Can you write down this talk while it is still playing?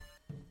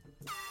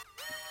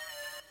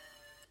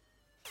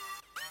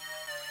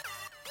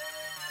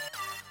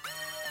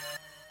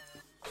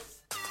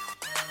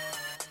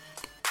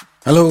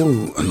Hello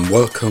and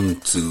welcome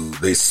to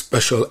this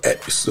special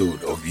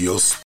episode of your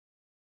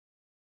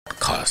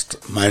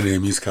podcast. My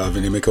name is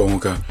Calvin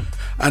Emeka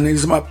and it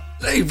is my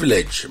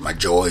privilege, my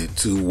joy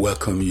to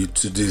welcome you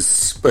to this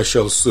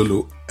special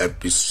solo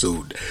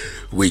episode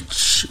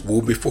which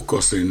will be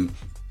focusing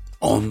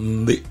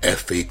on the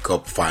FA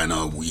Cup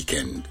final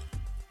weekend.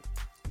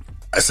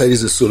 I said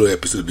it's a solo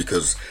episode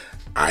because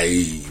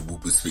I will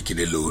be speaking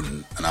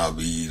alone and I'll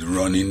be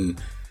running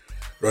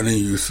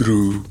you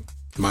through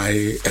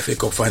my FA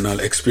Cup final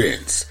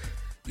experience,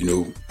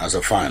 as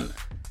a fan.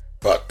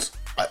 But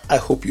I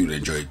hope you'll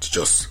enjoy it.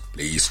 Just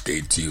please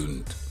stay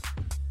tuned.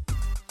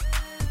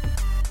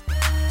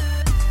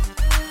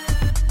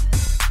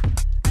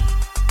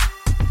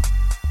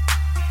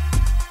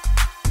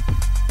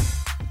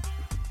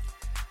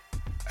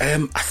 I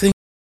think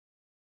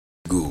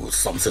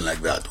something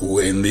like that.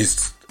 We're in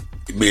this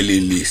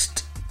mailing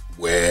list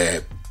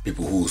where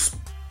people who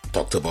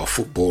talked about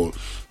football.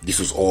 This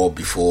was all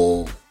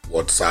before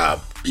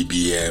WhatsApp,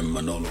 BBM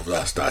and all of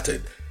that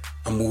started,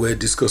 and we were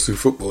discussing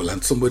football,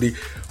 and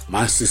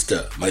my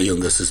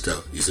younger sister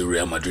is a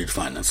Real Madrid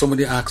fan, and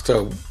somebody asked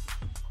her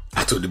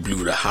out of the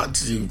blue, how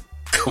did you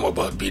come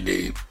about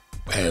being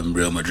a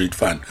Real Madrid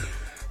fan?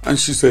 And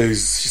she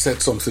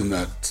said something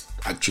that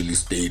actually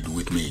stayed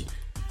with me.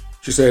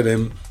 She said,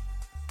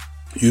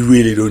 you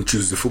really don't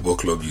choose the football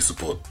club you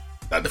support,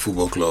 that the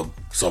football club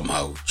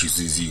somehow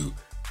chooses you,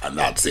 and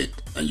that's it,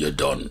 and you're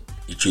done.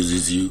 It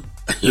chooses you,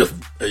 and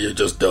you're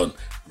just done.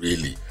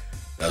 Really,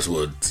 that's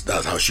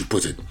how she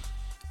put it.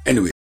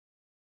 Anyway,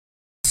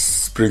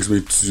 this brings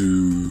me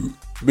to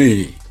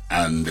me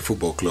and the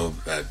football club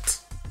that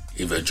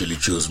eventually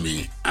chose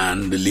me,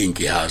 and the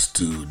link it has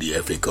to the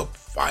FA Cup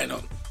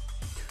final.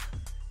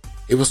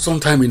 It was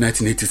sometime in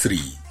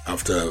 1983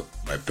 after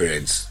my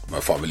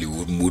family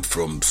would moved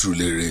from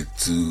Surulere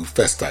to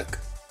Festac.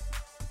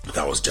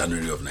 That was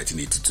January of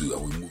 1982,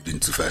 and we moved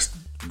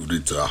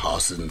into our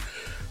house in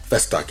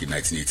Festac in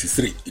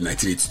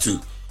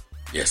 1982.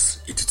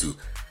 Yes, 82.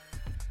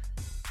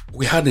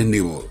 We had a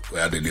neighbor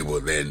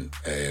then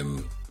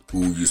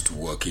who used to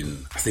work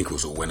in, I think it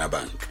was Owena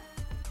Bank.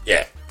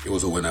 Yeah, it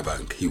was Owena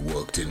Bank. He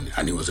worked in,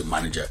 and he was a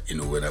manager in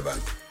Owena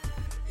Bank.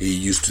 He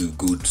used to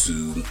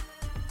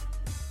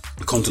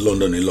come to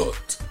London a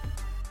lot.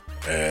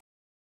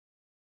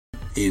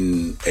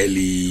 In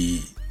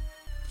early,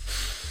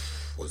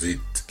 was it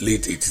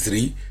late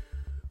 83?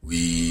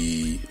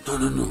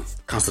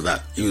 Cancel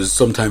that. It was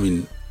sometime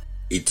in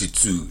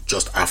 82,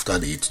 just after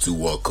the 82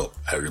 World Cup.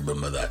 I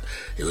remember that.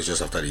 It was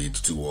just after the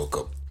 82 World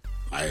Cup.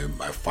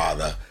 My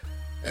father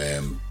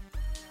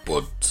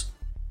bought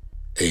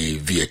a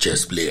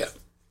VHS player.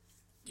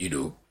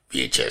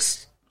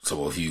 VHS.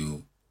 Some of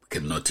you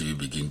cannot even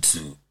begin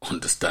to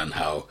understand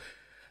how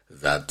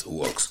that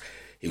works.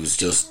 He was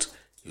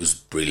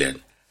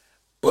brilliant.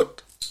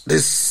 But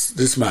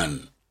this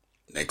man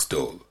next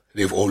door,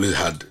 they've always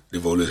had the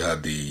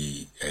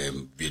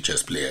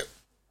VHS player,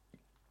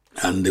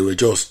 and they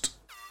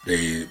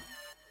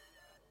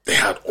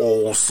had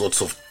all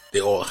sorts of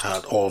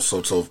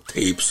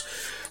tapes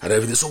and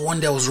everything. So one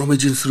day I was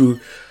rummaging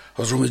through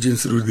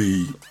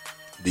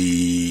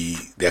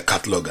their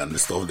catalog and the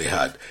stuff they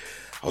had.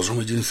 I was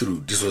rummaging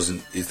through. This was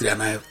in 83,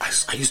 and I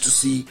used to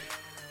see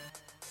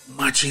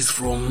matches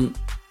from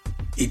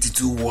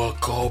 82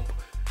 World Cup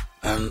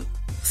and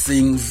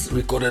things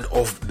recorded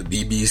off the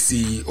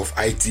BBC, of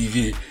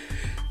ITV.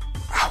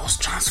 I was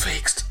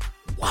transfixed.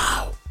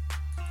 Wow.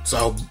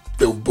 So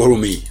they'll borrow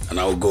me and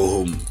I'll go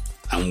home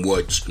and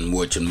watch,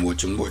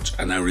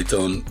 and I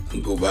return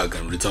and go back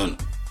and return.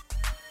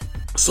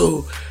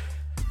 So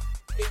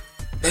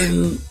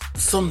then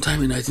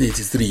sometime in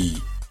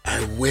 1983,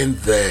 I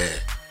went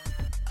there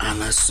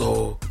and I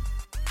saw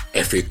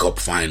FA Cup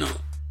final.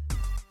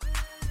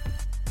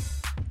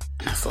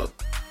 And I thought,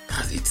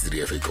 that's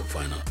 83 FA Cup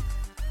final.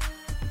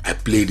 I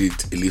played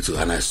it a little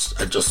and I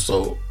just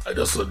saw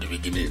the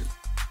beginning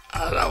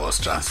and I was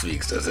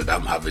transfixed. I said,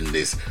 I'm having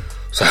this.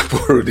 So I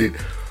borrowed it,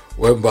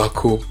 went back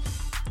home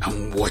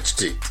and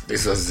watched it.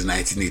 This was the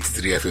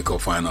 1983 FA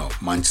Cup final,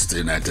 Manchester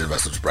United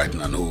versus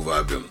Brighton and Hove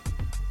Albion.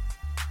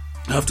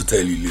 I have to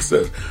tell you,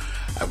 listen,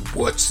 I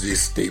watched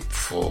this tape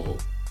for,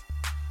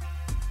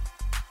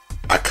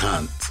 I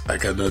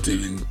cannot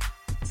even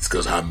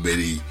discuss how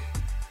many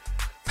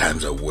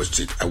times I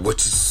watched it. I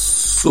watched it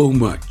so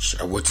much.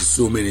 I watched it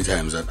so many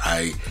times that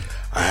I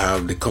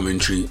have the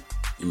commentary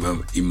in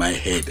my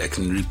head. I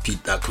can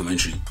repeat that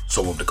commentary.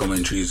 Some of the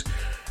commentaries,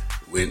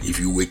 if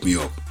you wake me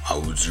up, I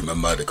would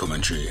remember the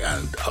commentary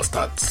and I'll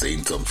start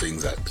saying some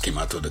things that came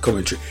out of the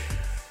commentary.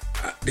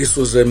 This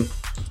was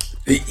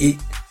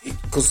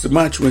because the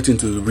match went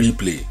into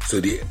replay. So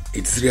the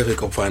 83 FA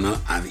Cup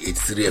final and the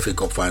 83 FA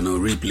Cup final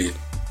replay.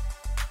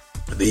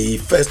 The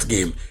first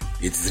game,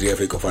 the 83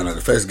 FA Cup final,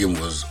 the first game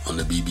was on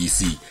the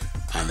BBC.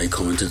 And the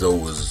commentator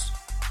was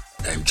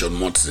John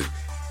Motson.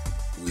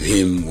 With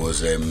him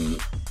was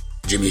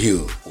Jimmy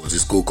Hill, was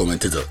his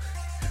co-commentator.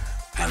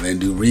 And then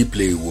the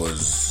replay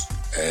was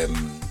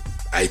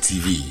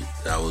ITV.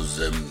 That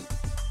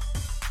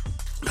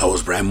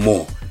was Brian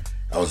Moore.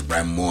 That was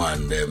Brian Moore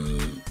and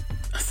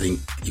I think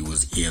it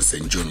was Ian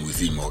St. John with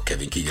him or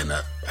Kevin Keegan.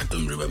 I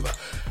don't remember.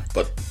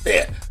 But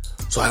yeah,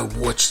 so I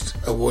watched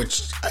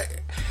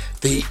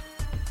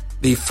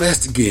the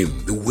first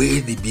game, the way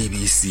the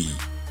BBC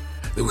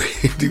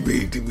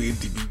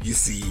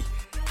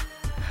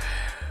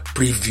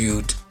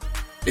previewed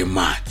the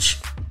match.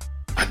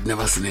 I'd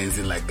never seen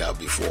anything like that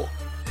before.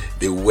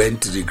 They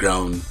went to the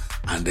ground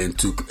and then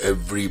took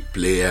every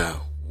player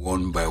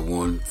one by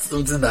one,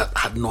 something that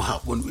had not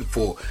happened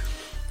before.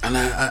 And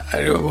I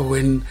remember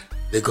when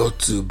they got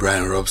to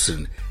Brian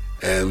Robson,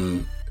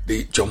 John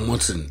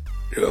Motson.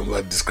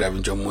 Remember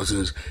describing John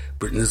Motson as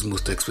Britain's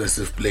most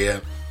expensive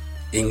player,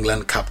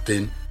 England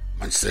captain,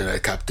 Manchester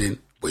United captain,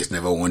 but he's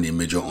never won a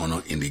major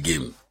honour in the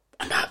game.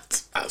 And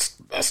that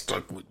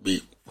stuck with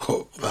me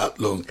for that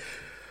long.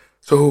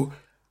 So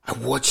I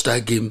watched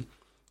that game.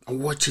 I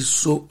watch it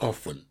so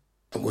often.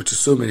 I watch it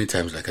so many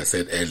times, like I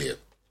said earlier,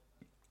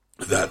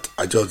 that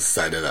I just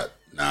decided that,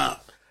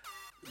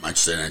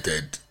 Manchester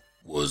United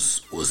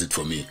was it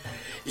for me.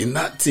 In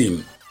that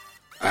team,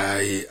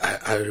 I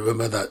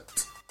remember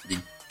that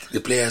the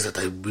players that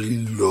I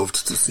really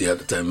loved to see at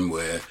the time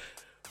were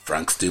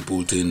Frank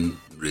Stapleton,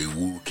 Ray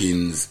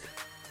Wilkins,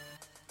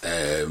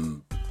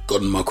 Gordon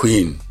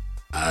McQueen,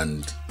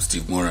 and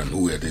Steve Moran,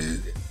 who were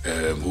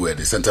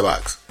the centre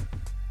backs.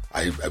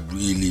 I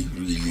really,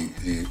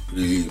 really,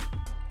 really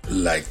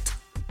liked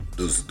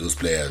those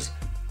players.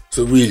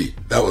 So really,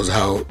 that was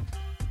how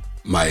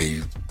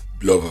my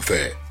love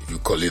affair, if you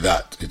call it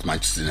that, with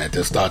Manchester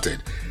United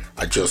started.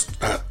 I just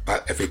that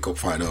FA Cup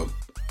final of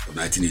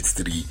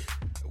 1983,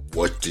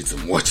 watched it so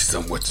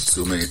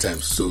many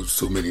times,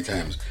 so many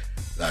times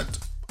that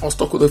I was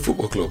stuck with the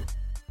football club.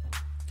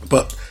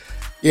 But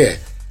yeah,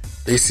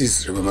 this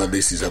is about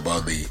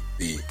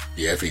the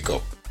FA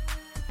Cup.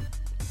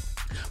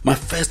 My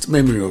first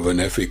memory of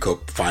an FA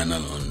Cup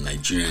final on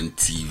Nigerian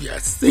TV, I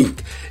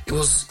think it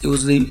was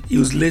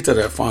later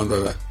that I found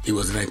out that it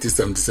was the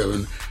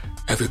 1977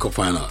 FA Cup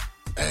final,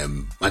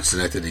 Manchester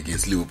United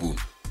against Liverpool.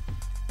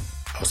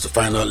 I was to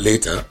find out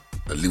later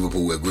that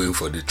Liverpool were going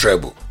for the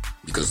treble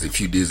because a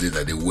few days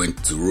later they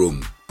went to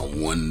Rome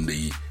and won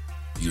the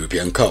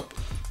European Cup.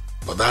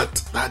 But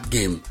that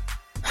game,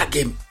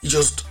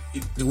 just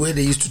the way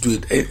they used to do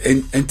it,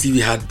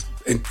 NTV had.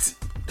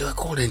 They were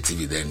called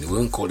NTV then. They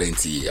weren't called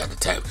NTA at the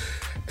time.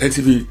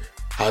 NTV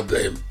had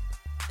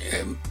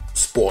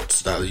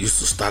sports that used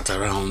to start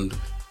around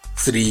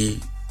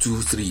 3,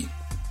 2, 3.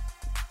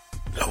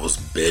 That was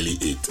barely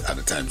 8 at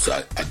the time, so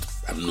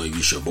I'm not even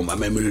sure. But my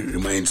memory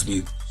reminds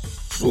me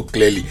so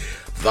clearly.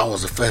 That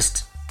was the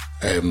first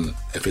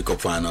FA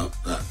Cup final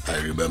that I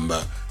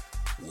remember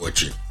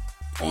watching.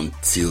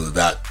 Until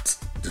the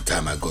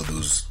time I got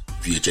those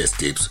VHS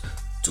tapes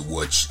to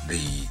watch the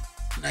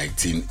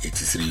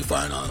 1983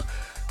 final.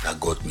 That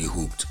got me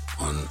hooked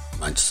on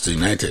Manchester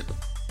United.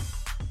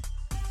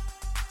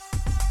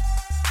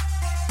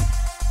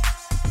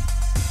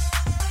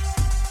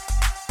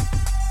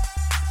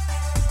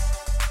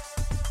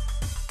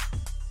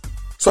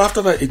 So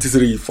after that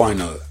 83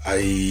 final,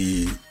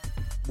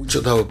 which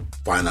other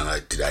final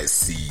did I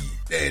see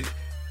then?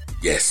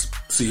 Yes,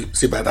 see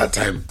by that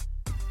time,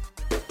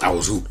 I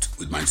was hooked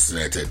with Manchester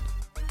United.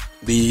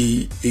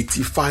 The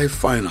 85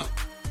 final.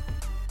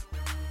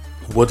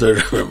 What I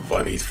remember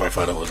about the 85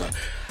 final was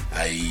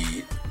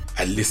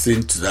I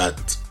listened to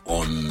that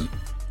on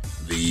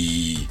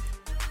the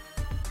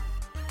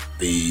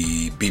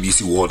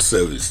BBC World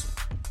Service,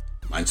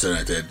 Manchester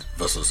United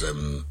versus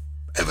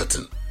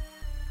Everton.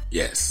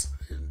 Yes,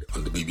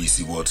 on the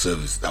BBC World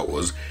Service that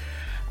was,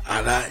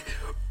 and I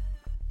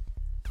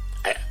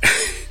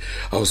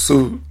was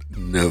so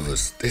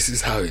nervous. This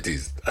is how it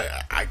is.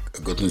 I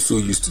gotten so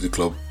used to the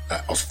club.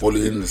 I was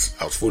following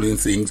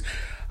things.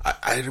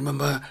 I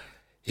remember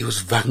it was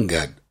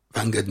Vanguard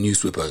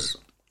newspapers.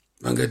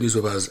 Vanguard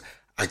newspapers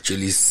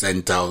actually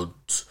sent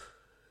out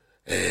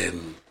their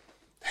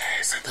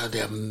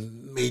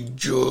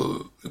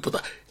major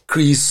reporter,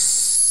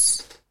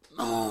 Chris.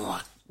 No,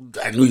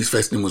 I know his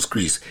first name was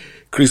Chris.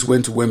 Chris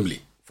went to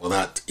Wembley for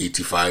that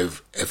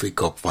 85 FA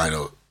Cup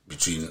final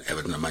between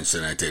Everton and Manchester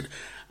United.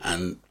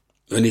 And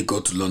when he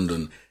got to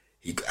London,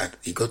 he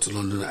got to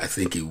London, I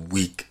think, a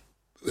week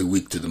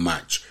to the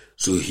match.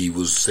 So he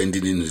was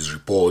sending in his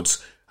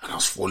reports, and I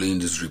was following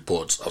these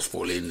reports. I was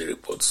following the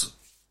reports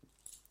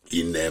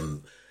in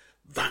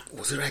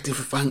was he writing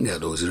for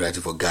Vanguard or was he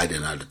writing for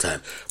Guardian at the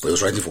time? But he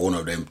was writing for one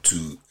of them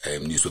two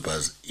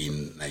newspapers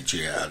in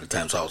Nigeria at the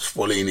time. So I was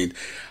following it.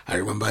 I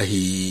remember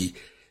he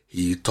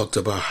talked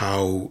about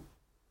how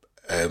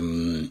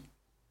the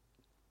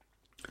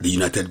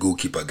United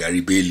goalkeeper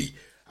Gary Bailey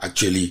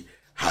actually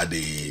had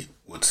a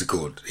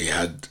he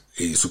had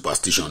a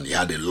superstition. He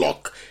had a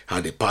lock,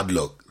 had a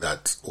padlock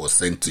that was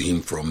sent to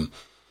him from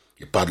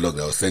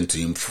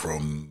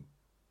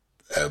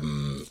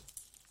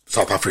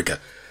South Africa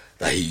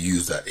that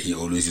he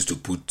always used to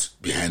put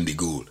behind the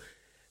goal,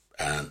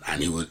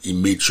 and he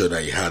made sure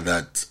that he had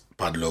that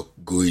padlock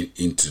going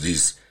into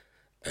this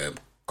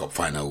cup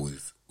final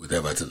with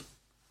Everton.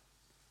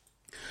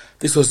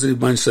 This was the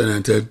Manchester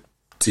United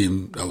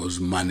team that was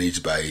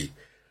managed by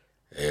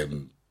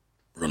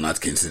Ron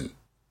Atkinson.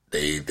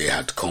 They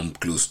had come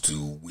close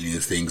to winning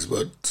things,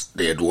 but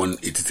they had won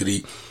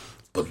 83.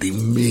 But the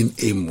main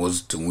aim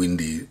was to win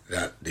the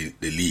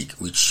league,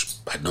 which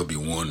had not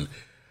been won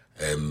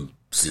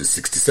since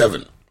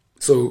 67.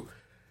 So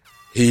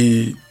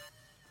I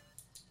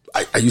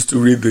used to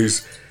read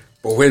this,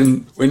 but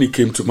when it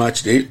came to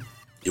match day,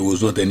 it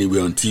was not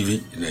anywhere on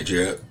TV in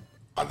Nigeria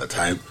at the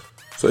time.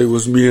 So it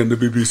was me and the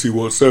BBC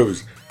World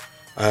Service.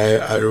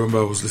 I remember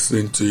I was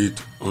listening to it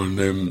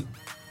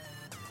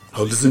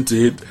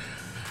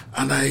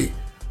and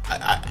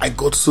I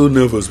got so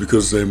nervous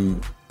because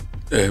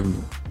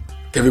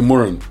Kevin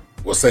Moran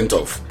was sent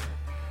off.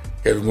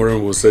 Kevin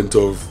Moran was sent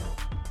off,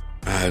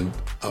 and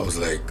I was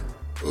like,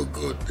 "Oh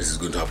God, this is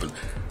going to happen.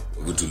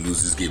 We're going to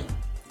lose this game."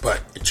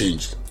 But it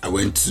changed. I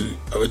went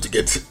to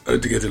get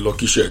a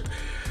lucky shirt.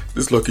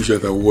 This lucky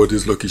shirt, I wore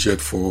this lucky shirt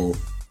for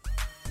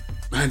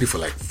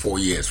 4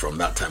 years from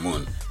that time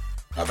on.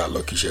 I had that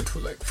lucky shirt for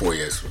like 4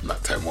 years from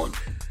that time on.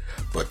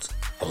 But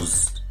I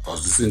was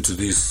listening to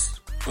this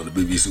on the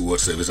BBC World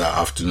Service that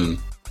afternoon,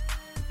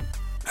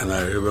 and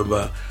I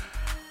remember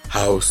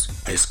how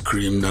I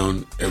screamed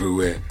down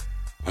everywhere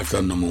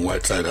after Norman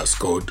Whiteside had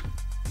scored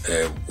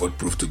what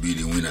proved to be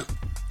the winner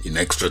in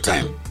extra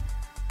time.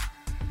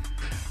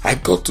 I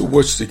got to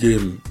watch the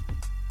game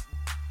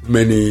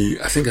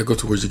I got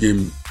to watch the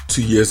game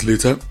 2 years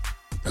later.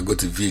 I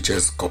got a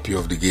VHS copy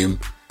of the game,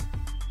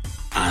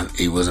 and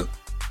it was an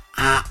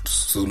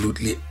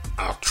absolutely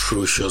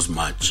atrocious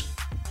match.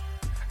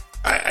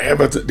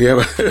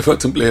 The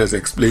Everton players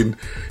explained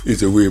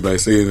it away by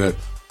saying that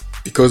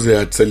because they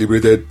had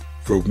celebrated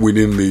from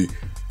winning the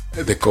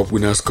Cup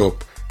Winners'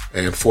 Cup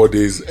 4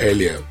 days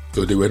earlier,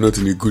 so they were not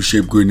in a good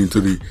shape going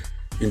into the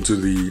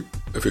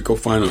FA Cup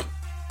final.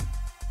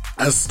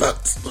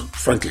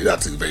 Frankly,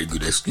 that's a very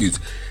good excuse,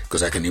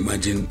 because I can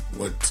imagine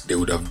what they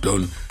would have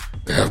done.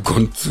 They have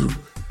gone through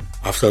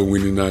after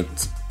winning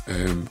that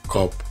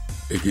cup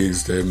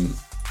against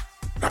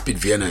Rapid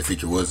Vienna, I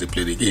think it was, they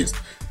played against.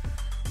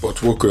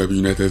 But what could have been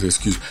United's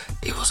excuse?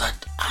 It was an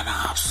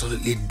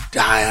absolutely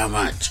dire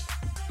match.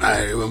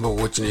 I remember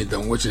watching it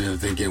and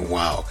thinking,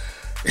 wow,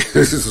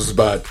 this was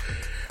bad.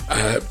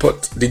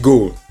 But the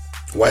goal,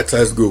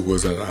 Whiteside's goal,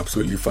 was an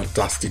absolutely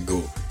fantastic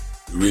goal.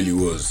 It really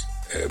was.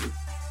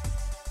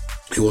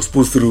 It was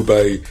put through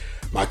by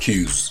Mark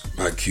Hughes.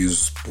 Mark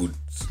Hughes put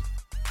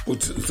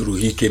through.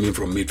 He came in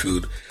from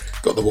midfield,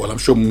 got the ball. I'm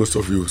sure most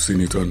of you have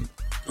seen it on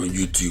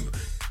YouTube,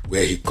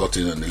 where he cut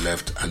in on the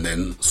left and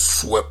then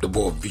swept the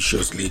ball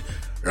viciously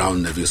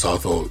round Neville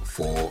Southall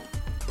for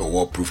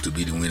what proved to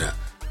be the winner.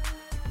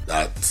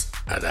 I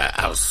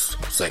was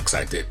so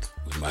excited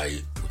with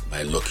my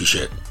lucky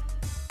shirt.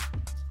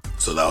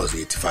 So that was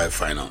the 85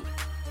 final.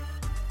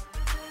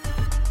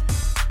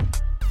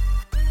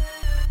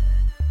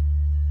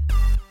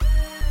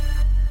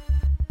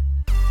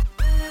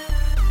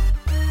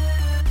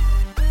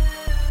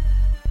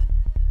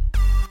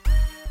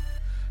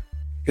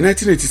 In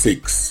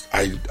 1986,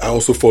 I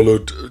also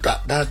followed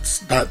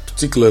that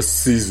particular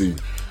season.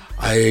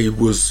 I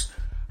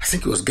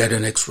think it was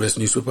Guardian Express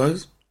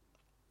newspapers,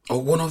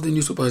 or one of the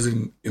newspapers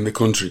in the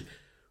country.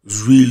 It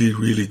was really,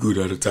 really good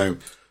at the time.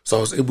 So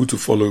I was able to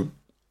follow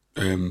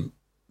the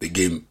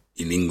game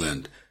in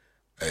England,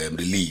 the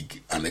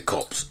league and the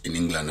cups in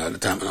England at the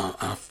time. And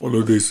I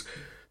followed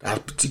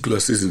that particular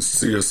season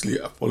seriously.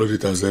 I followed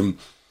it as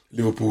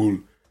Liverpool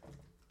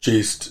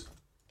chased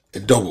a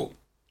double.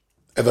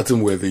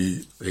 Everton were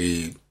the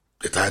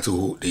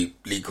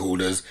league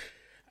holders,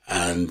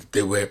 and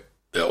they were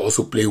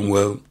also playing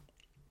well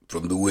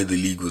from the way the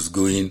league was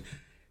going.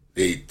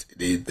 They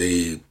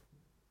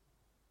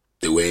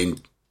were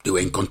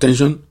in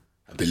contention,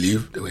 I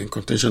believe. They were in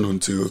contention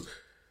until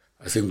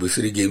I think with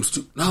 3 games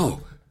to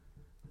no.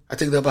 I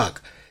take that back.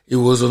 It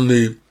was on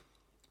the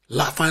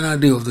final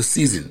day of the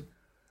season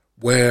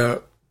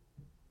where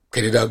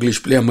Kenny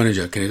Dalglish, player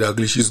manager Kenny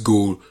Dalglish's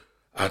goal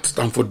at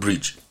Stamford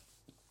Bridge.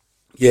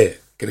 Yeah,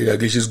 Kenny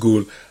Dalglish's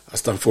goal at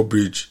Stamford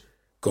Bridge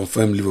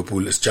confirmed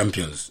Liverpool as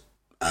champions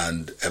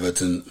and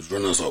Everton as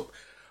runners-up.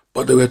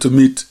 But they were to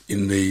meet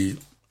in the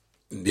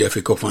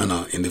FA Cup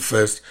final in the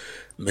first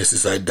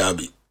Merseyside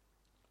derby.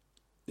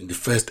 In the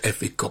first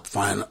FA Cup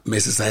final,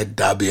 Merseyside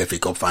derby FA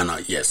Cup final,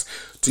 yes.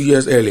 2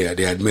 years earlier,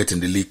 they had met in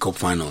the League Cup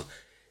final.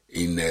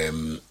 In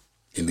the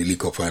League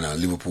Cup final,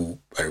 Liverpool,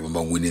 I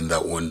remember winning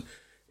that one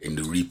in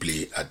the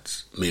replay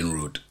at Main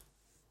Road.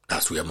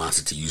 That's where Man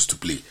City used to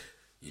play,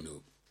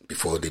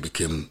 before they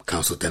became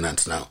council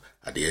tenants now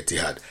at the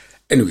Etihad.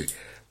 Anyway,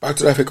 back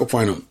to the FA Cup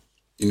final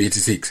in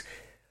 86.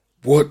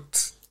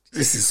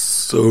 This is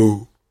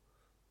so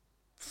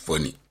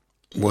funny.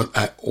 What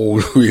I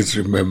always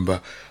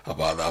remember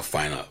about that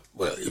final,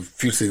 well, a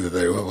few things that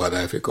I remember about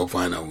that FA Cup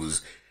final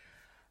was,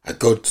 I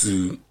got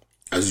to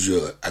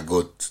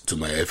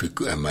my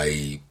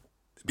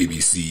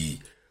BBC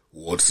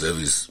World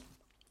Service,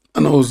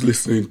 and I was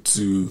listening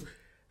to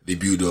the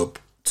build-up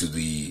to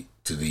the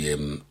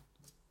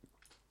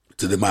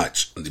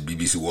match on the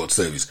BBC World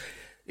Service.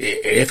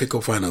 A FA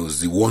Cup final was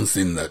the one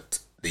thing that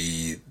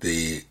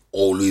they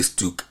always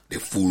took the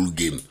full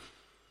game.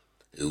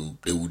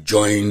 They would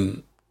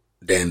join.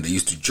 Then they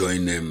used to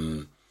join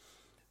them.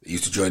 They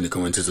used to join the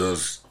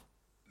commentators.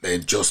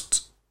 Then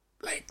just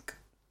like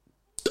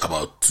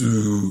about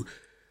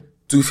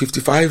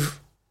 2:55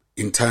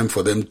 in time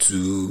for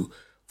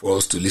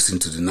us to listen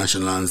to the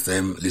national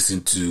anthem,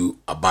 listen to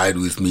 "Abide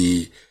with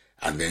Me,"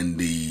 and then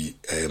the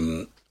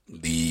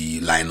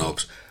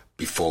lineups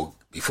before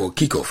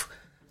kickoff.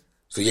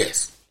 So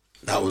yes,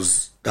 that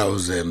was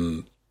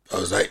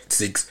like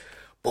 6.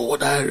 But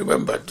what I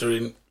remember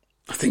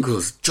I think it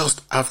was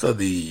just after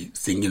the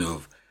singing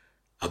of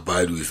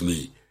 "Abide with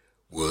Me,"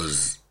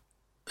 was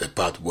a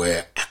part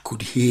where I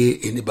could hear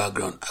in the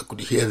background. I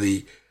could hear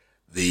the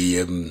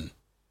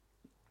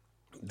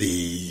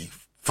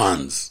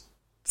fans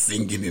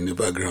singing in the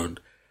background.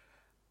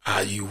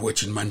 Are you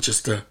watching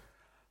Manchester?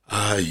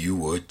 Are you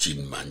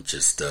watching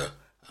Manchester?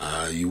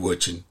 Are you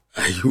watching?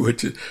 I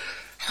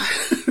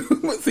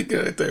was thinking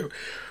at the time,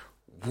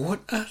 what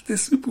are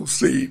these people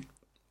saying?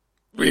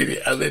 Really?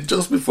 And then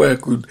just before I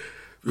could,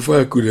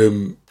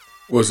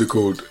 what's it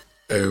called?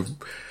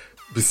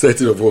 Be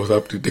certain of what's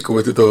happening, the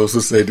commentator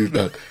also said it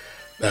that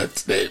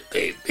the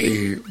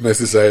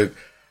Merseyside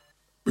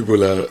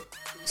people are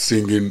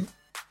singing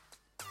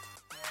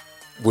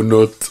will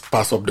not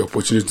pass up the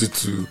opportunity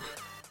to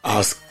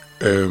ask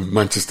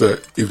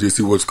Manchester if they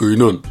see what's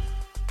going on.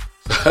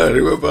 I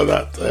remember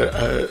that.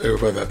 I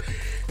remember that.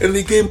 And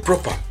the game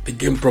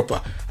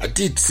proper. I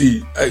did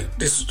see.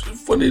 This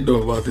funny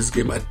enough about this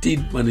game. I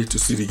did manage to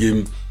see the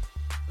game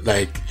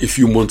like a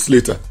few months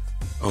later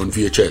on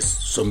VHS.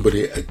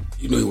 Somebody, it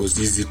was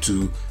easy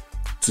to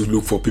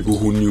look for people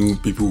who knew,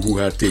 people who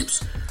had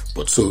tapes.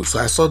 But so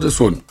I saw this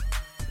one.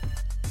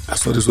 A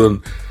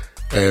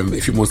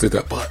few months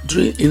later. But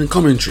in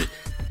commentary,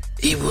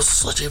 it was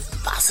such a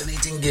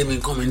fascinating game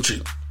in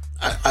commentary.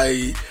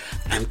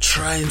 I'm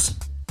trying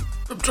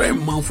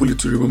manfully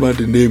to remember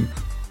the name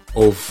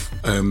of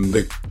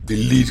the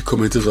lead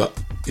commentator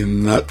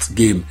in that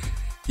game.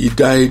 He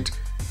died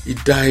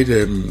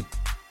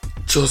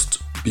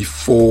just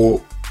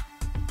before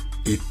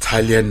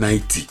Italia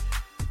 90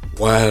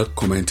 while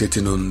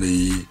commentating on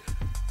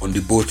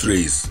the boat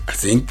race, I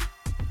think.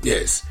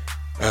 Yes,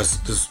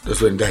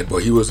 that's when he died.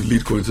 But he was the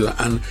lead commentator,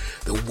 and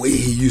the way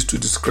he used to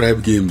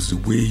describe games, the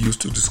way he used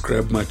to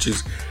describe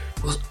matches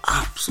was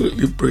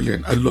absolutely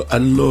brilliant. I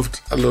loved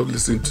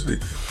listening to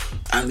it.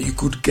 And you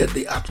could get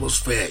the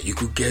atmosphere, you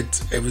could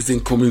get everything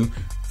coming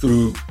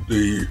through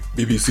the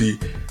BBC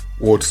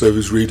World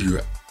Service Radio.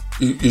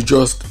 You'd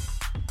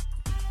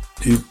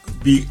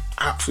be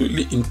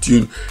absolutely in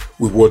tune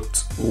with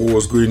what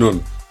was going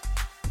on.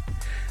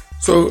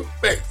 So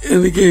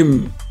in the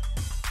game,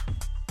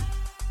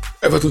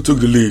 Everton took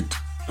the lead,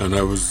 and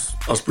I was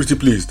pretty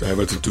pleased that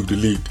Everton took the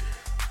lead.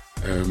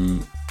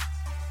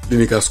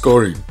 Lineker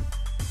scoring.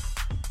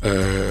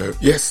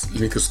 Yes,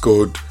 Lineker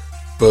scored,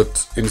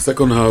 but in the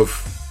second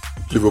half,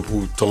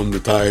 Liverpool turned the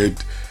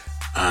tide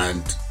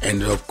and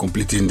ended up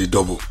completing the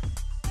double.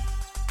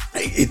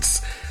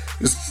 It's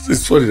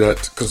funny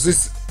that because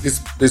this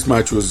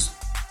match was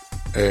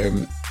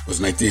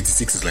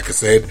 1986, like I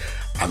said,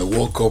 and the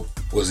World Cup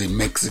was in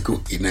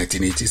Mexico in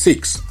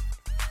 1986.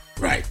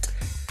 Right.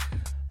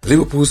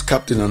 Liverpool's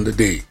captain on the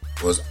day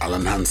was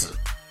Alan Hansen,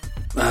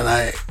 and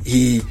I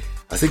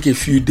think a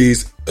few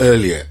days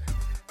earlier,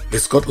 the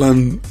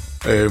Scotland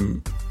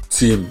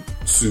team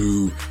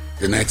to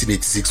the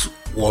 1986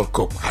 World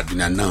Cup had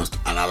been announced,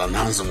 and Alan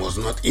Hansen was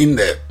not in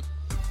there.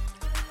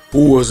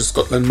 Who was the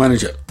Scotland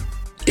manager?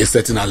 A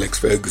certain Alex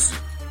Ferguson.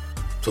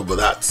 So, but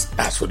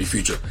that's for the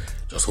future.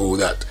 Just hold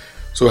that.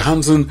 So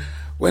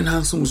when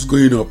Hansen was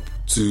going up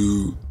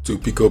to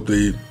pick up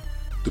the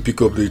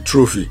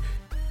trophy,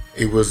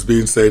 it was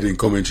being said in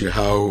commentary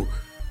how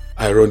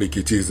ironic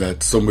it is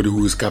that somebody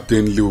who is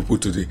captain Liverpool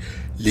to the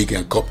league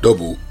and cup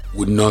double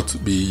would not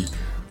be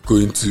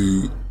going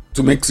to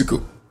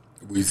Mexico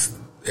with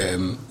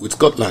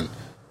Scotland.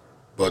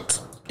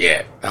 But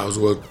yeah, that was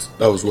what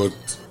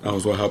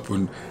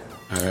happened.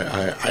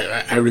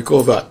 I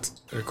recall that.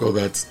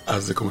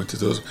 As the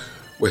commentators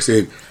were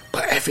saying.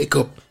 But FA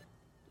Cup,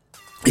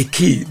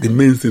 the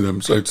main thing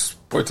I'm trying to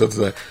point out is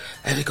that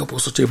FA Cup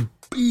was such a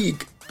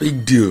big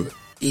deal.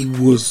 It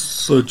was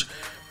such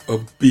a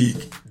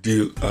big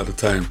deal at the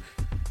time.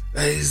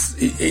 As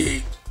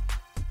an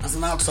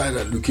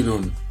outsider looking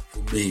on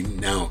for me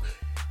now,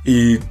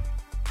 it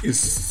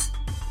is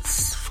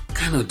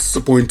kind of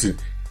disappointing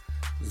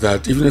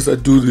that even as I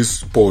do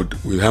this pod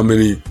with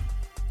a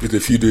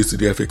few days to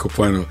the FA Cup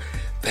final,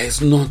 there's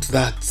not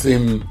that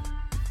same.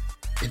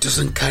 It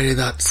doesn't carry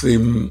that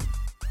same.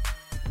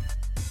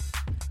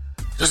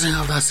 It doesn't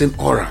have that same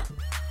aura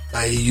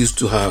that it used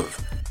to have.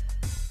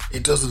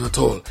 It doesn't at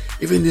all.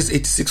 Even this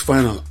 86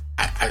 final,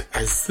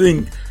 I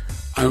think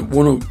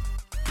one of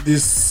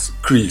this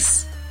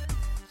Chris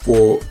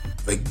for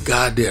the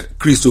Guardian,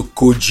 Chris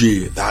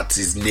Okoje, that's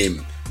his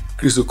name.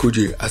 Chris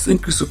Okoje. I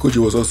think Chris Okoje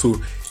was also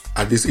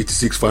at this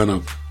 86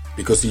 final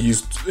because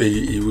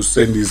he would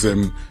send his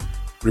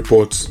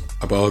reports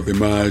about the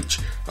match,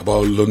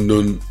 about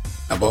London,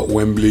 about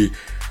Wembley.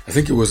 I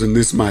think it was in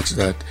this match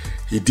that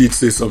he did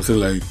say something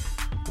like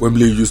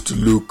Wembley used to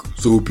look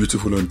so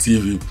beautiful on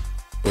TV,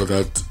 but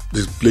that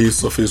the play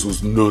surface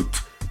was not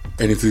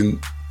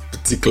anything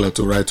particular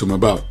to write home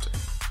about.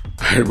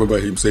 I remember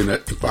him saying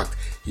that, in fact,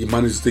 he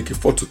managed to take a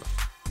photo,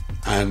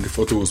 and the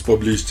photo was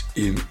published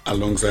in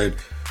alongside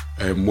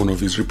one of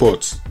his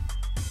reports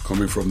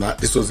coming from that.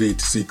 This was the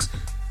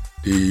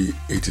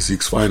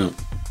 86 final.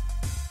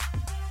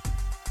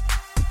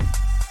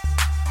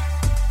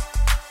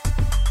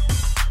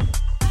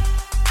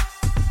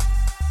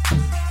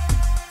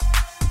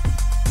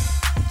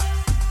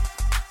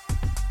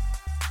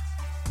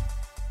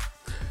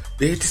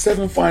 The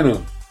 87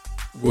 final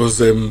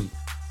was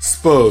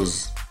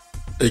Spurs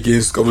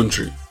against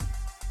Coventry.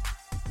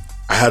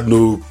 I had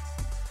no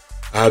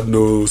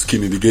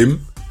skin in the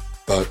game,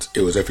 but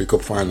it was FA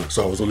Cup final,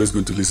 so I was always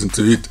going to listen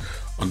to it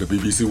on the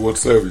BBC World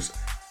Service.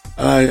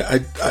 And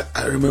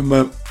I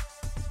remember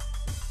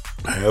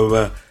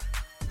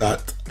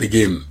that the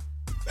game,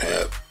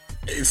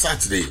 it's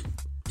Saturday,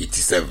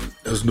 87.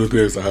 There was nothing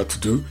else I had to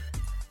do.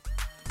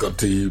 Got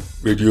the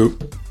radio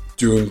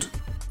tuned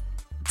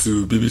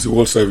to BBC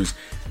World Service,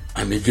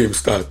 and the game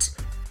starts.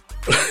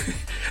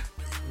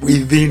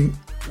 within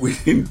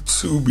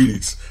 2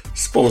 minutes,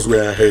 Spurs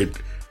were ahead,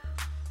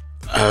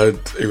 and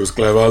it was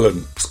Clive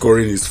Allen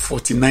scoring his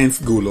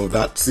 49th goal of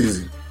that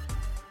season.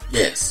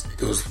 Yes,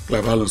 it was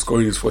Clive Allen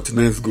scoring his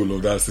 49th goal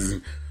of that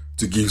season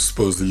to give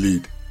Spurs the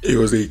lead. It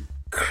was a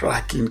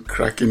cracking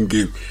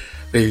game.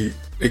 The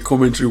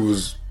commentary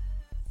was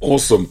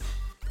awesome.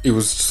 You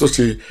could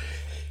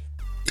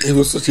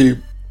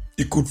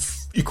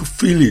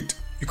feel it.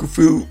 You could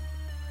feel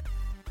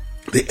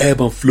the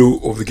ebb and flow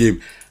of the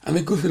game. And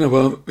the good thing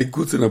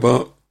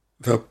about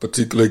that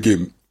particular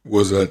game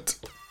was that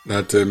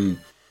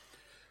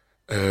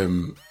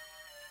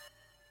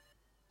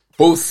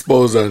both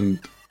Spurs and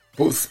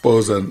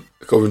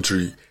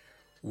Coventry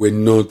were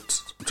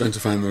not, I'm trying to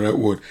find the right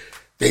word.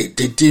 They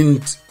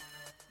didn't.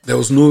 There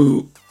was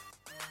no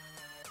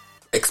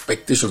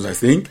expectations. I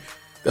think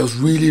there was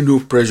really no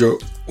pressure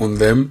on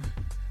them.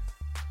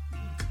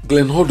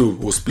 Glenn Hoddle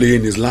was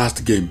playing his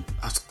last game.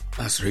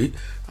 That's right.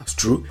 That's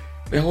true.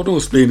 Glenn Hoddle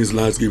was playing his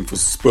last game for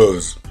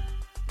Spurs.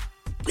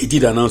 He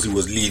did announce he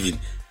was leaving,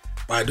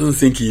 but I don't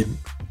think he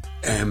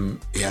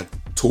had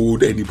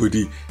told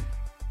anybody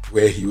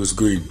where he was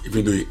going,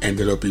 even though he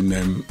ended up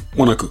in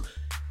Monaco.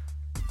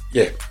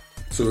 Yeah,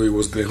 so it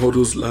was Glenn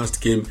Hoddle's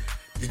last game.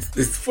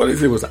 The funny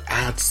thing was, I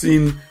had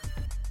seen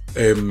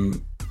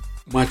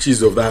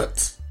matches of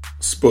that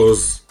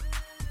Spurs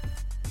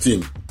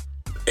team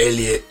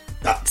earlier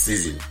that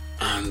season,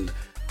 and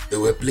they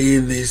were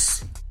playing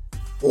this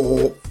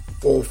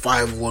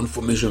 4-5-1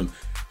 formation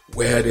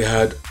where they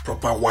had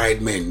proper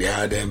wide men. They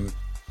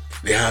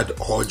had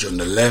Hodge on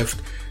the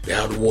left. They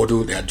had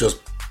Waddle. They had just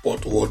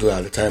bought Waddle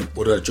at the time.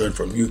 Waddle had joined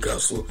from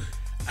Newcastle,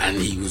 and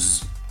he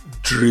was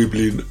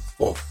dribbling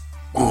for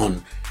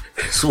fun.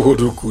 So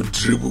Waddle could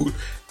dribble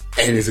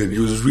anything. He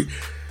was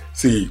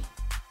see.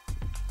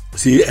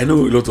 I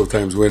know a lot of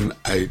times when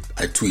I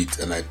tweet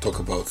and I talk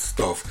about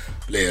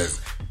players,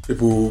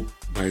 people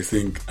might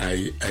think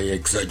I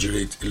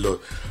exaggerate a lot.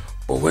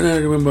 But when I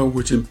remember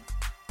watching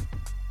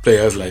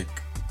players like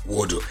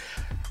Waddle,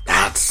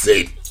 that's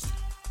it.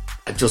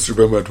 I just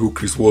remembered who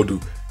Chris Waddle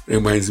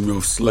reminds me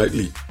of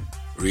slightly.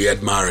 Riyad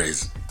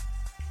Mahrez.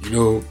 You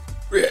know,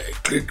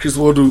 Chris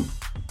Waddle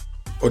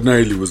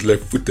ordinarily was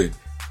left-footed,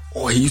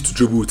 or he used to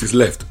dribble with his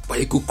left, but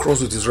he could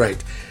cross with his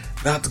right.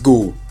 That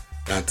goal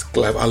that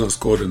Clive Allen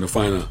scored in the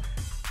final,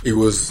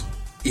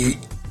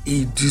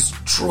 he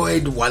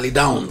destroyed Wally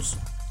Downs,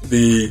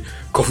 the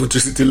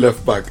Coventry City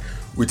left back,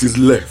 with his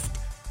left.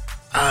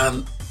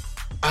 And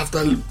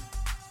after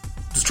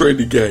destroying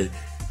the guy,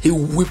 he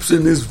whips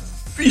in this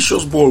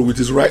vicious ball with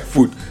his right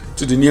foot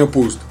to the near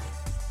post,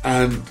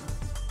 and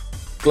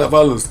Clive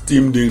Allen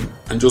steamed in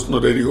and just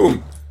nodded it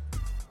home.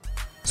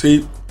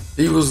 See,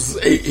 it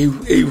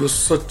was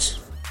such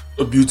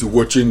a beauty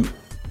watching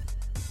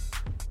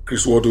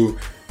Chris Waddle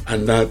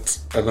and that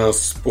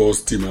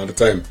Spurs team at the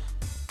time.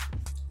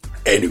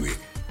 Anyway,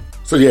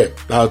 so yeah,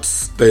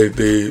 that's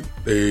they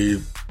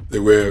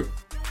were,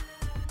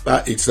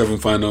 that 87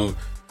 final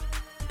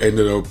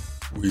ended up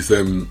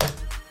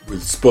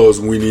with Spurs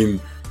winning.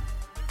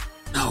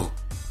 No,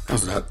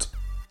 how's that?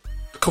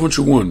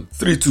 Coventry won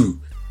 3-2.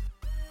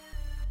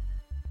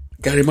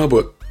 Gary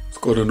Mabbutt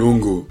scored an own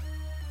goal.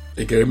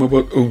 A Gary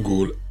Mabbutt own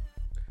goal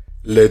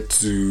led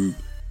to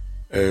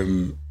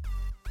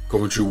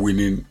Coventry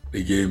winning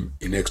the game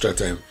in extra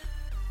time.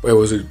 But it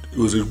was a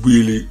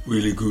really,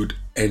 really good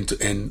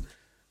end-to-end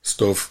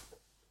stuff,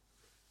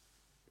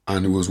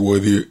 and it was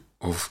worthy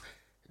of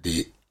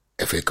the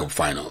FA Cup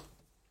final.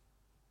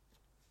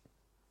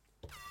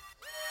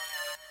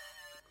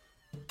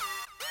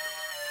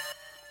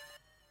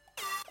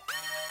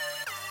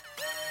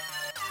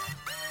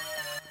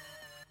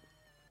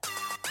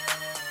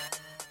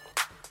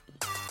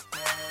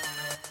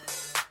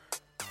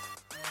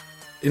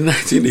 In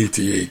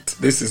 1988,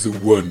 this is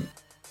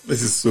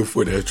so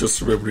funny, I'm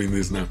just remembering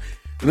this now.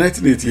 The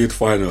 1988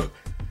 final,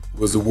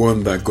 was the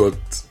one that got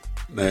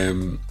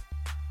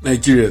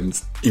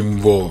Nigerians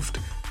involved.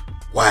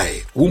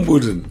 Why?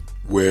 Wimbledon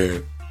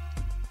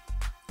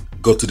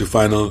got to the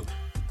final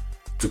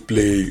to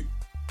play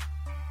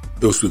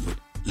those people,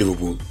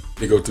 Liverpool.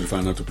 They got to the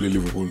final to play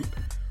Liverpool.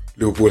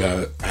 Liverpool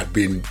had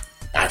been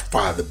by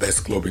far the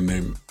best club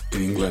in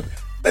England,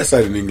 best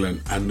side in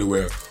England, and they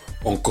were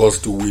on course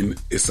to win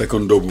a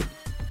second double.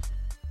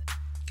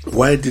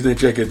 Why did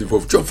Nigeria get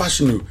involved? John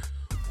Fashanu,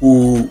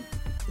 who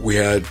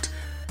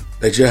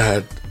Nigeria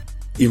had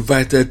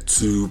invited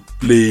to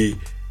play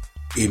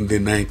in the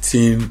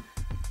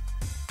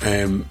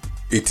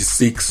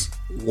 1986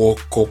 World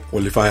Cup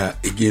qualifier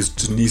against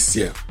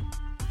Tunisia.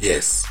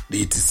 Yes,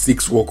 the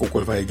 86 World Cup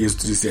qualifier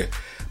against Tunisia,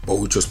 but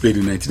which was played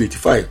in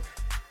 1985.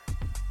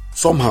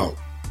 Somehow,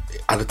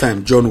 at the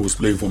time, John was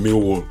playing for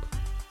Millwall.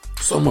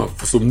 Somehow,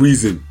 for some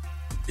reason,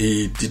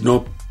 he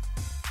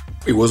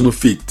wasn't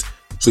fit,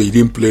 so he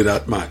didn't play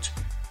that match.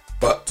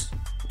 But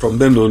from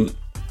then on,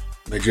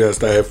 Nigeria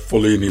started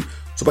following him.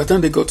 So by the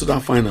time they got to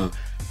that final,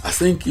 I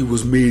think it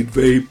was made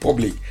very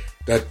public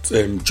that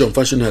John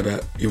Fashion had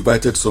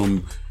invited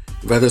some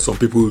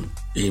people.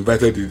 He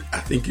invited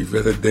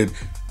then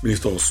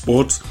Minister of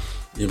Sports.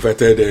 He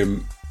invited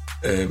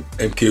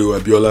MKO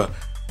Abiola,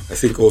 I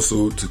think,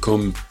 also to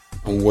come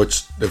and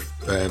watch the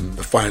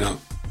final.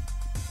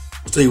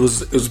 So it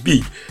was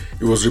big.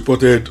 It was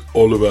reported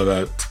all over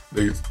about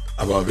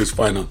this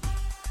final.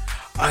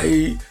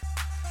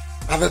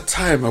 At that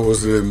time I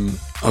was in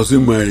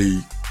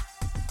my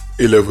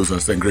A-levels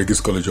at St.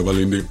 Gregor's College of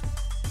Alinde,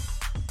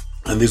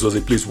 and this was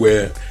a place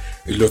where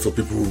a lot of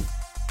people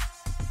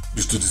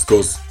used to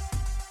discuss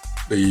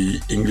the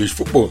English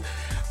football.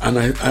 And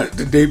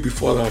the day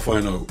before that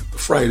final,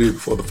 Friday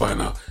before the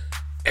final,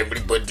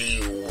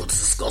 everybody was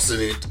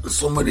discussing it. I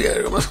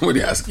remember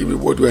somebody asking me,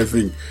 what do I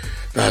think?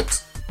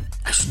 That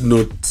I should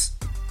not.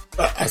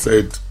 I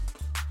said,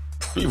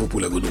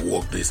 Liverpool are going to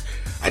walk this.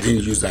 I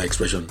didn't use that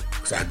expression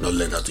because I had not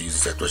learned how to use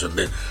this expression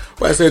then.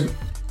 But I said,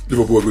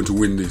 Liverpool are going to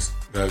win this.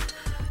 That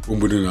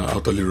Wimbledon are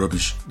utterly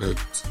rubbish. That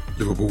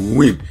Liverpool will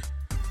win.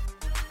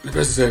 The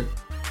person said,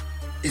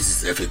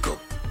 this is FA Cup,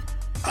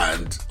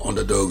 and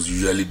underdogs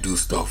usually do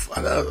stuff.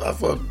 And I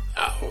thought,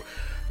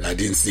 I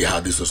didn't see how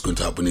this was going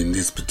to happen in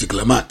this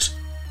particular match.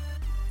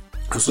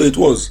 And so it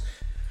was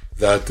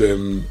that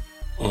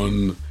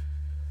on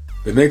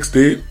the next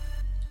day,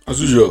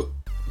 as usual,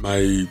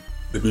 the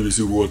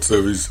BBC World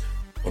Service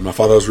on my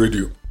father's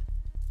radio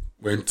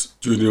went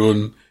tuning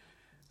on,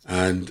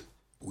 and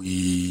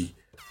we,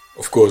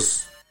 of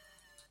course,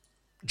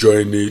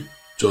 joined it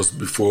just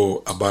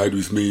before Abide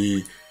With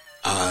Me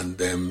and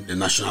the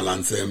national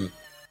anthem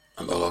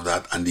and all of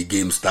that, and the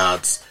game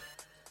starts.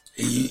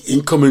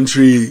 In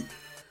commentary,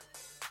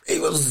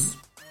 it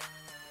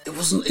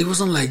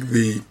wasn't like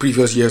the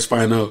previous year's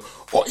final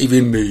or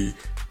even the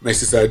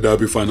Merseyside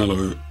Derby final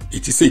of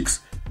 '86.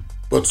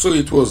 But so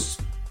it was.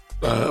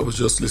 I was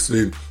just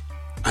listening,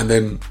 and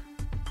then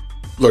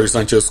Lawrie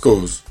Sanchez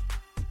scores,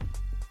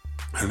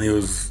 and I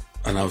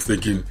was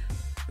thinking,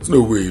 there's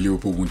no way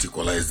Liverpool won't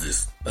equalize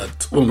this.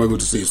 What am I going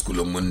to say in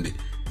school on Monday?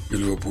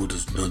 Liverpool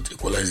does not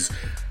equalize this.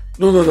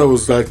 Not that I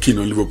was that keen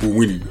on Liverpool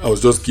winning. I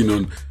was just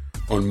keen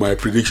on my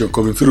prediction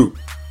coming through.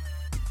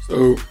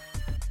 So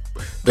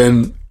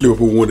then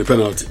Liverpool won the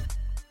penalty.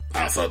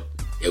 I thought,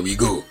 here we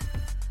go.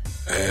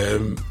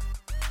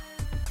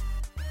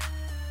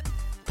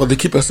 But the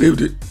keeper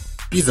saved it.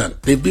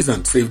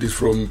 Bizant saved it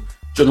from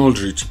John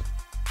Aldridge.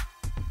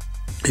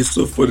 It's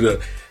so funny that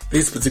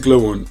this particular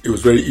one, it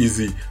was very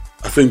easy.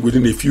 I think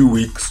within a few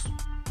weeks,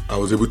 I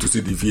was able to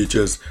see the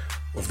VHS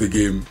of the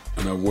game,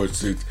 and I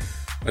watched it,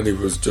 and it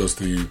was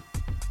just a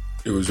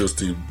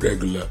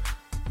regular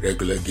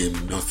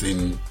game,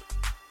 nothing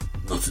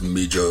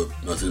major,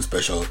 nothing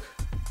special.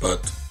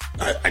 But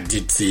I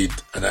did see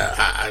it, and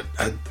I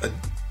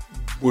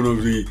one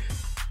of the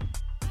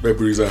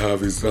memories I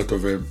have is that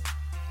of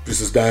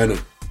Princess Diana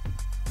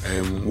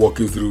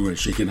walking through and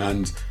shaking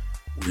hands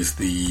with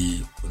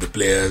the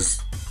players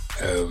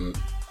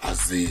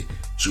as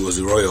she was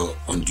a royal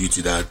on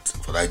duty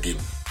for that game.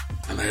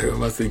 And I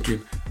remember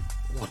thinking,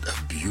 what a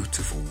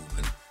beautiful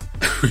woman.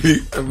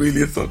 I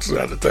really thought so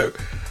at the time.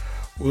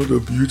 What a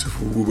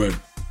beautiful woman.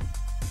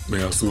 May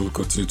her soul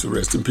continue to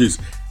rest in peace.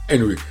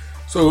 Anyway,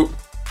 so,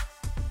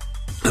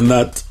 and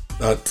that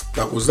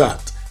was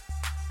that.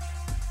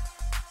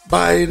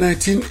 By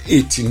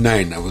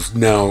 1989, I was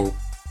now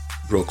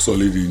rock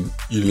solid in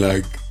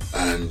Unilag,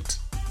 and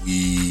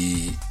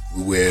we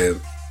were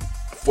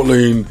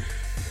following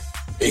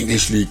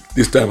English League.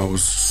 This time I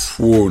was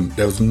sworn.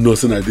 There was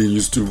nothing I didn't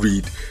used to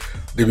read.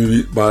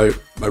 My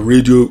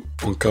radio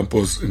on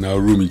campus in our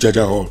room in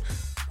Jaja Hall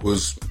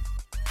was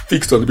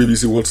fixed on the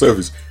BBC World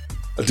Service.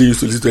 I didn't used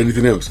to listen to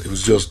anything else. It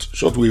was just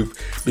shortwave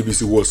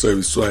BBC World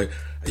Service. So I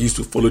used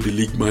to follow the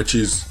league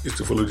matches.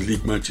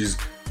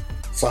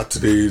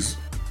 Saturdays,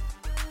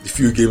 the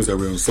few games that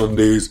were on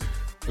Sundays,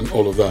 and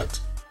all of that.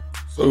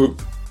 So,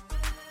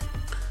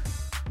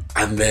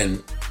 and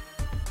then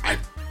I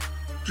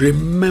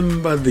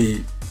remember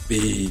the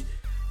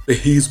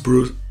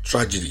Hillsborough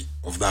tragedy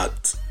of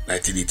that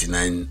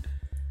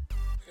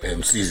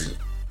 1989 season.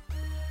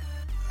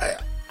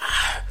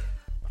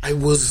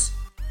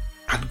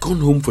 I'd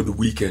gone home for the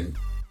weekend.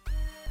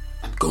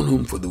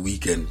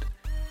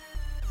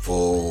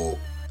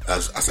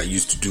 As I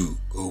used to do,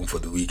 go home for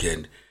the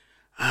weekend.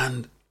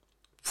 And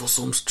for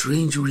some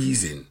strange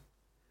reason,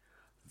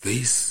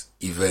 this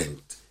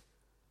event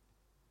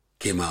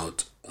came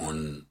out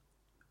on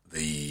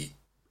the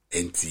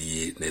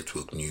NTA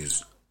network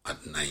news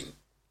at 9.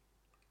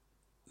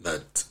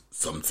 That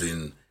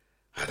something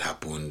had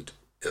happened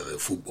at a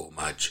football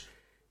match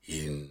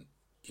in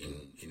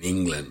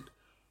England,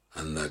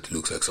 and that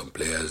looks like some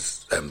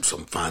players,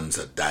 some fans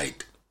had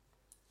died.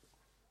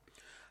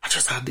 I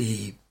just had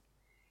to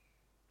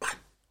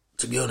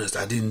be honest,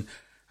 I didn't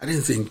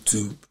think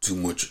too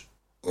much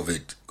of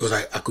it because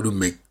I couldn't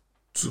make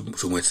too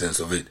much sense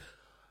of it.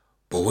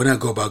 But when I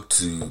go back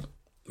to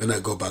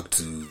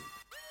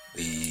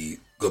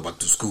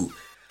school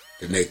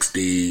the next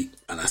day,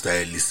 and I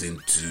started listening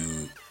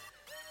to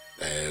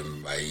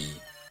my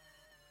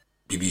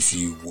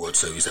BBC World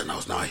Service, and I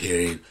was now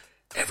hearing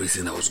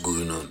everything that was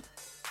going on,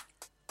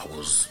 I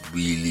was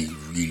really,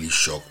 really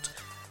shocked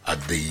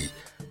at the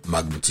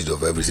magnitude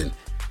of everything.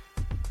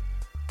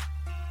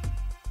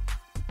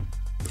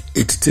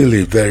 It's still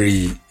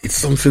it's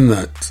something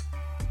that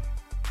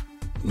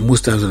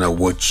most times when I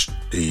watch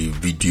the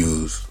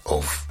videos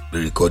of the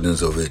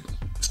recordings of it,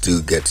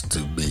 still gets to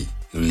me.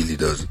 It really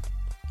does.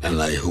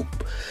 And I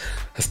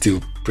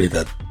still pray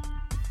that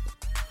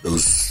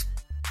those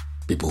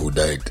people who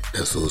died,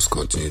 their souls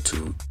continue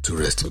to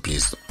rest in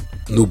peace.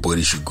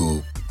 Nobody should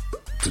go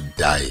to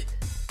die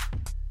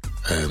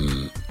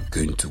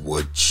going to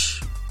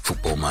watch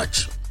football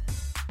match.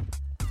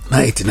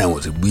 1989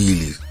 was a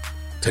really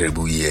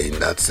terrible year in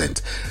that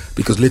sense,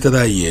 because later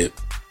that year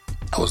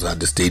I was at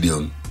the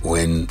stadium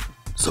when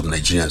some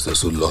Nigerians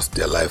also lost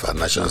their lives at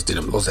National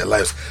Stadium,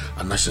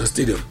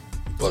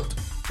 but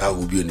that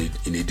will be in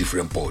a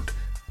different pod.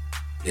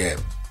 Yeah,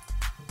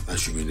 that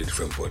should be in a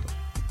different pod.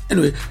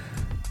 Anyway,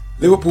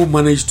 Liverpool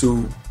managed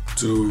to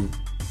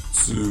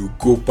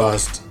go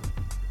past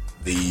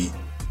the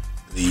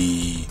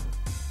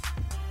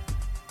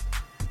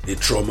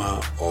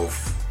trauma of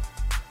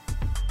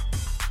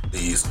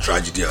this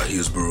tragedy at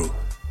Hillsborough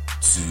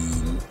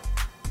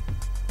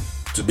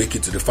to make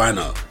it to the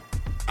final,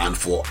 and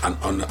for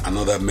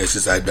another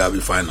Merseyside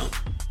derby final.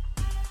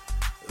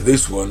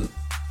 This one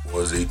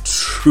was a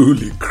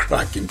truly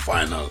cracking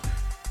final.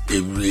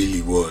 It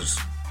really was.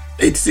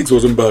 86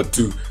 wasn't bad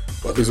too,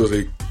 but this was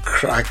a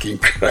cracking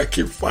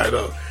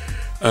final.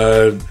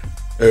 And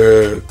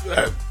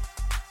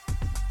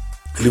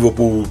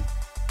Liverpool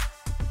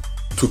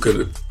took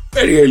a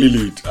very early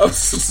lead. I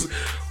was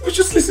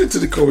just listening to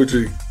the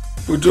commentary.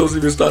 We just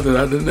even started,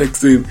 and the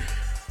next thing,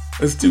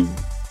 and still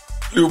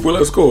Liverpool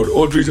has scored.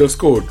 Aldridge has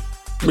scored,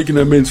 making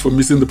amends for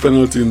missing the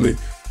penalty in the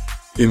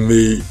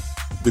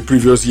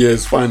previous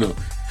year's final.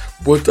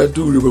 But I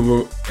do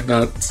remember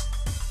that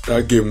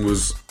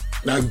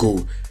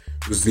goal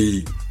was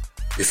the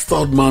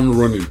third man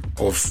running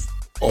of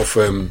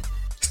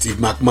Steve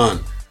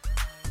McMahon.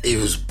 It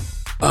was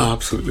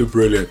absolutely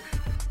brilliant.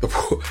 The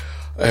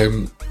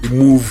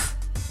move,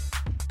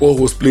 ball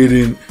was played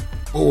into.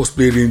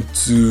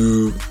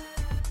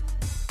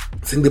 I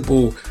think the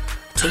ball. I'm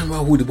trying to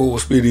remember who the ball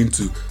was played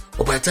into.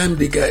 But by the time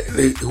the guy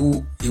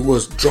who he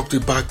was dropped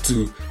it back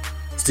to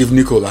Steve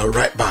Nicol, our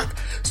right back,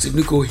 Steve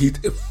Nicol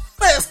hit a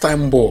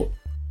first-time ball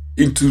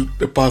into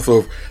the path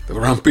of the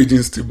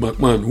rampaging Steve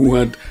McMahon, who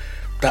had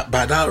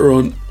by that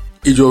run,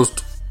 he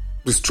just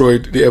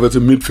destroyed the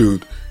Everton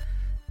midfield.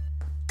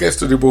 Gets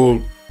to the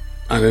ball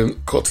and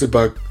then cuts it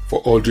back for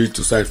Aldridge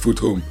to side foot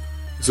home.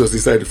 It was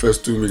inside the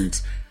first 2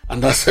 minutes,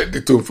 and that set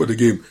the tone for the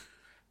game.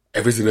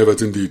 Everything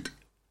Everton did,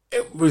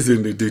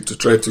 everything they did to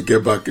try to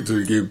get back into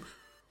the game,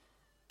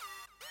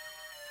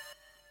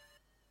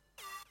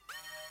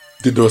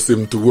 did not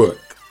seem to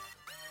work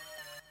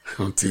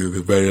until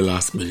the very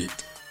last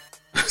minute.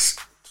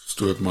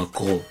 Stuart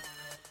McCall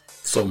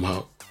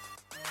somehow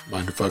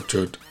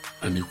manufactured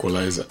an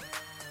equalizer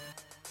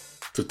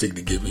to take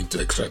the game into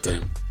extra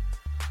time.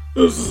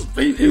 It was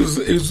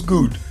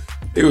good.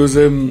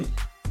 The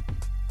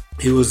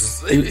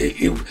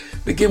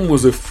game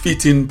was a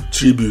fitting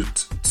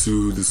tribute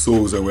to the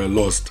souls that were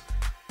lost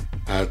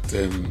at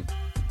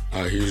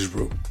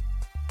Hillsborough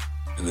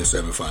in the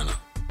semi-final.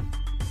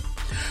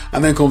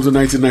 And then comes the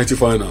 1990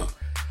 final.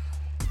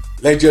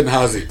 Legend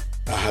has it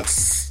that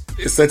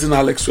a certain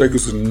Alex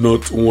Ferguson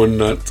not won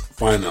that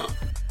final.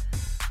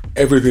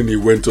 Everything he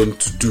went on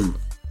to do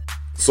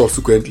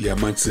subsequently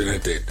at Manchester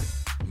United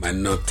might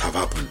not have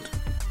happened.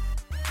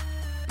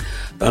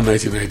 That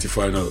 1990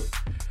 final,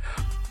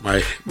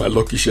 my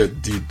lucky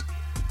shirt did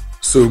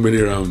so many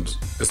rounds,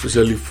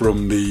 especially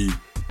from the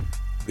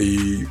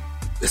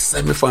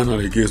semi-final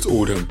against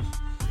Oldham,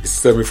 the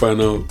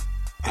semi-final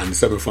and the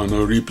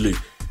semi-final replay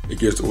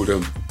against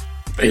Oldham.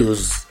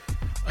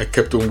 I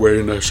kept on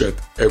wearing that shirt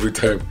every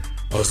time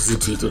I was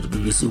listening to it on the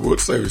BBC World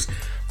Service.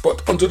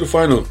 But onto the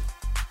final,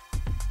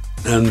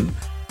 and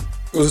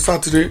It was a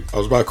Saturday. I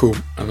was back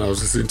home and I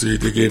was listening to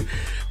it again.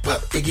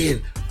 But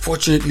again,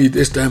 fortunately,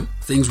 this time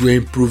things were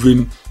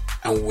improving,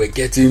 and we're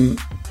getting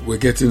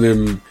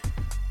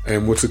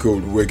what's it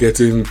called? We're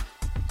getting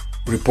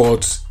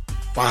reports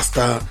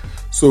faster.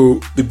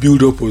 So the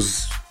build-up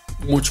was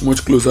much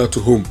closer to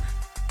home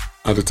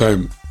at the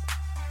time.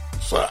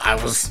 So I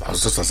was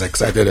just as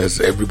excited as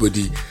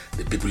everybody,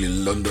 the people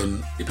in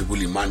London, the people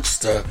in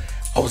Manchester.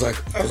 I was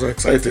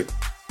excited,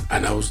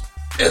 and I was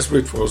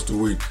desperate for us to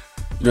win.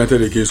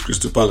 United against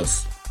Crystal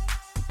Palace.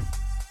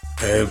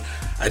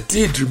 I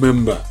did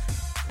remember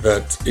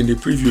that in the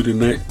preview the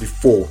night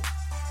before,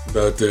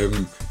 that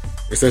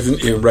a certain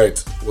Ian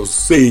Wright was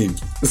said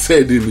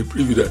in the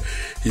preview that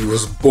he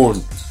was born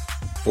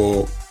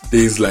for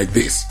days like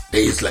this,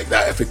 days like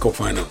that FA Cup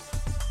final.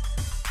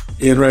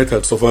 Ian Wright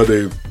had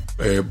suffered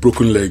a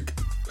broken leg.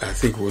 I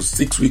think it was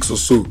 6 weeks or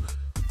so,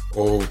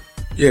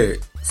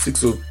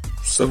 6 or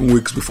 7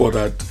 weeks before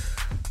that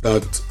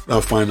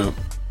final.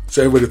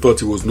 So everybody thought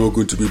he was not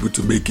going to be able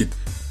to make it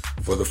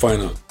for the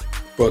final,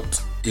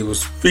 but he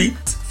was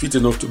fit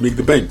enough to make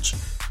the bench,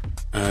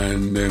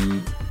 and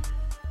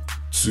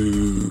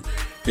he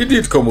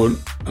did come on,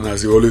 and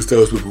as he always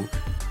tells people,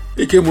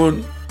 he came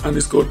on and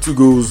he scored 2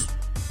 goals.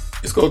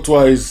 He scored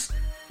twice.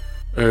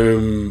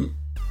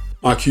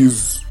 Mark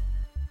Hughes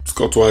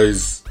scored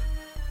twice.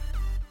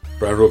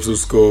 Brian Robson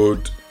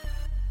scored.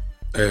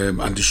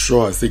 Andy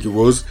Shaw, I think it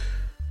was,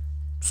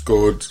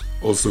 scored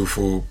also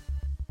for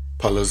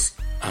Palace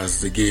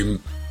as the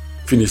game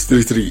finished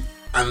 3-3,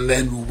 and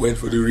then we went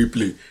for the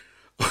replay.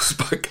 I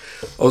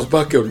was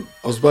back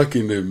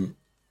on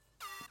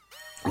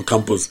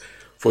campus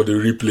for the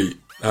replay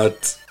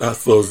that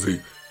Thursday.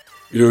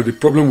 You know, the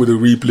problem with the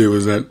replay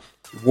was that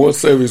World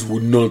Service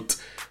would not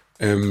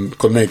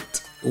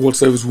connect. World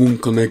Service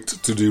won't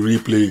connect to the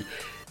replay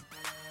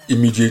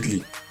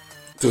immediately,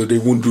 so they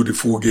won't do the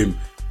full game.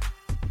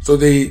 So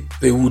they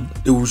would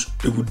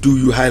do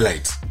you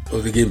highlights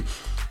of the game.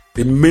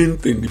 The main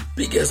thing, the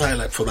biggest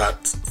highlight for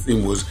that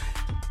thing was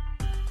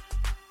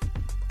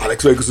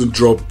Alex Ferguson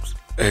dropped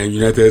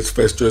United's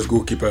first choice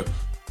goalkeeper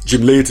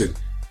Jim Leighton,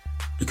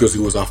 because he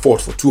was at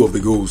fault for 2 of the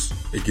goals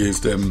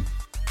against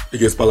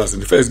Palace in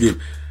the first game,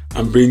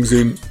 and brings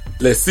in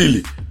Les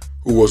Sealy,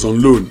 who was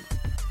on loan.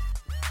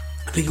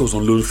 I think he was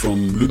on loan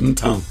from Luton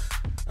Town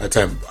at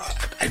the time.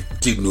 I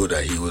did know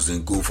that he was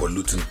in goal for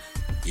Luton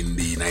in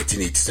the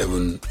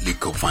 1987 League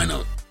Cup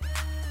final.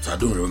 So I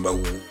don't remember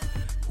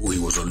who he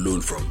was on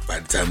loan from by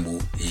the time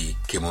he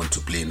came on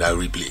to play in that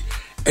replay.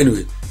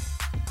 Anyway,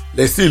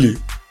 Les Sealy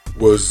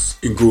was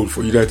in goal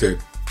for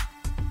United.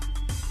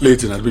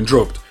 Leighton had been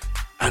dropped,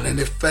 and in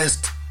the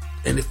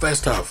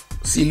first half,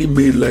 Sealy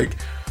made like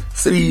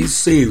 3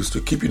 saves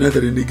to keep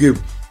United in the game,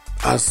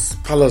 as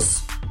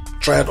Palace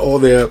tried all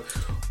their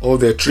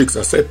tricks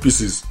as set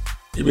pieces.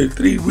 He made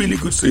 3 really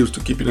good saves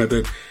to keep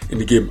United in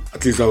the game.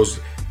 At least that was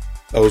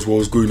what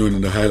was going on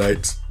in the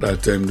highlights,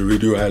 the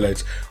radio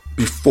highlights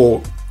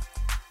before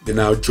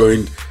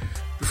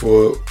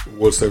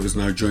World Service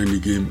now joined the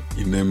game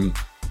in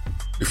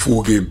the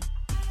full game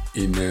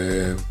in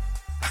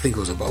I think it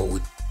was about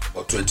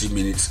 20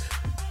 minutes.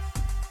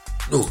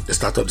 No, the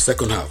start of the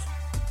second half.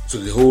 So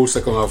the whole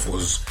second half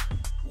was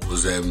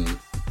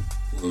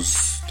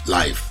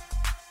live.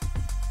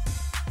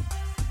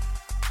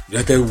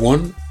 United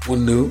won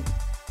 1-0.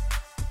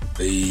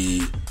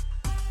 The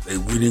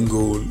winning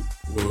goal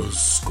was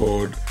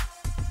scored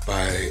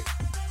by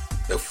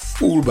the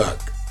fullback.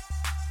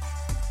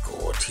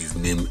 God, his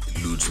name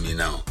eludes me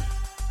now.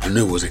 I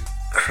know it was a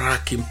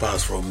cracking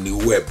pass from Neil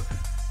Webb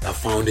that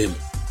found him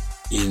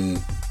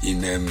in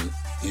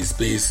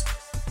space.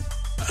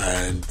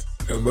 And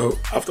I remember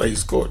after he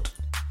scored,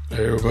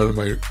 I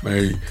remember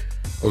I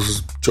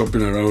was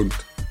jumping around.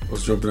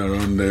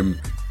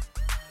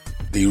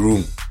 The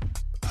room,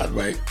 and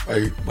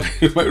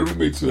my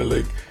roommates were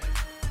like,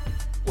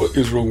 "What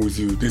is wrong with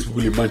you? These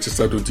people in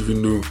Manchester don't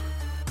even know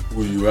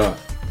who you are,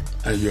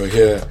 and you're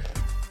here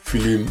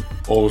feeling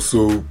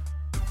also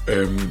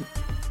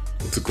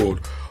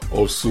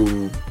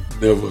also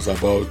nervous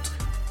about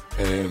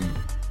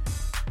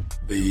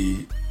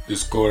the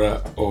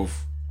scorer of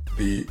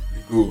the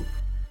goal."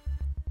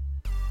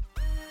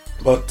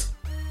 But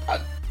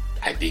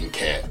I didn't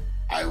care.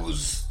 I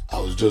was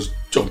just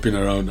jumping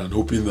around and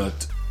hoping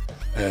that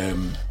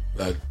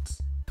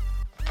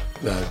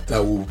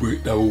that will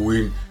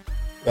win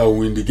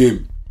the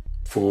game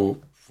for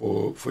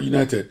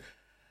United.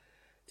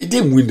 It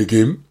didn't win the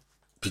game,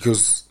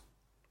 because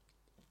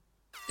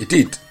it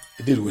did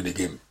win the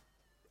game,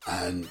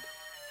 and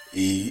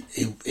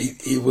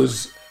it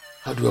was,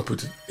 how do I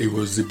put it? It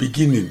was the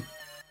beginning.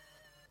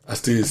 I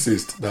still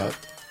insist that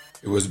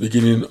it was the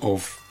beginning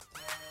of.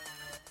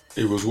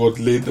 It was what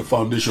laid the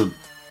foundation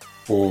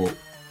for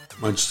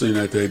Manchester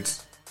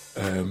United's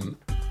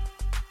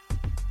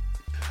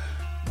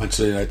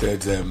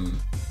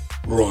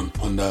run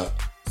under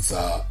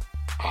Sir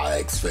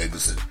Alex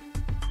Ferguson.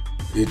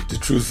 The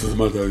truth of the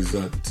matter is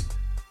that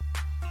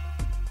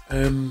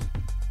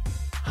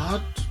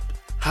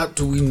how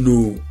do we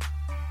know?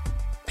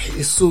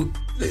 It's so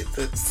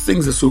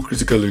things are so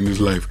critical in his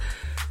life.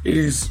 It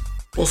is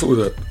possible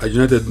that at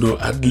United,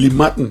 had Lee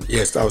Martin,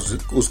 yes, that was the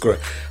goal scorer.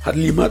 Had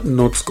Lee Martin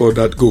not scored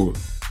that goal,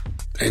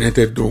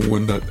 United don't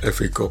win that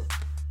FA Cup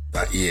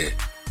that year,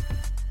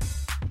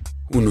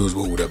 who knows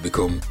what would have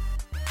become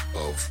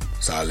of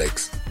Sir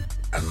Alex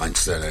and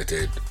Manchester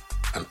United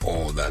and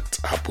all that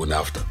happened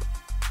after.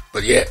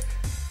 But yeah,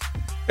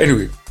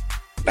 anyway,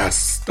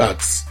 that's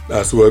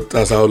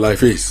how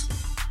life is.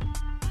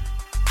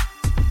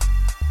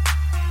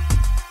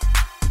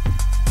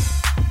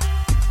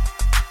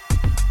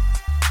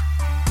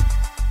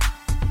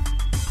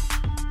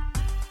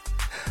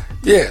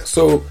 Yeah,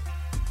 so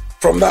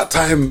from that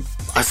time,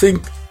 I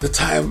think the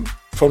time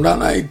from that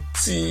night,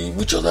 see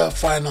which other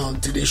final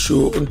did they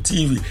show on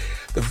TV?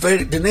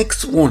 The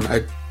next one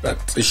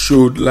that they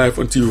showed live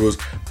on TV was,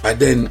 by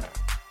then,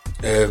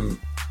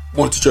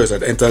 MultiChoice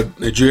had entered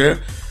Nigeria,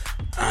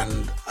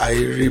 and I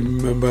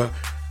remember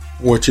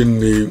watching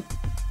the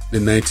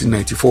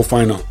 1994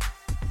 final,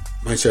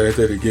 Manchester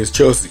United against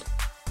Chelsea.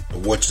 I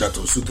watched that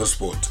on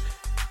SuperSport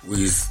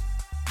with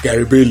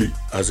Gary Bailey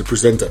as a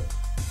presenter,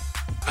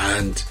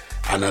 and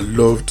I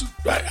loved.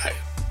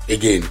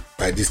 Again,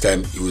 by this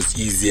time it was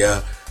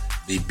easier.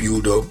 The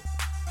build up,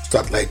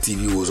 satellite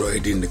TV was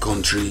already in the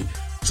country,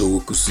 so we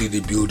could see the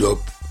build up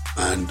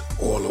and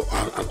all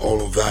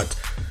of that.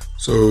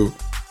 So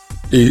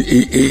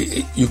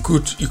you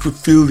could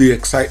feel the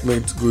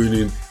excitement going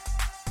in,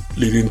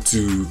 leading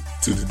to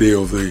the day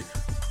of the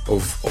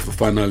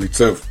final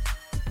itself.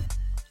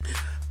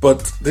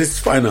 But this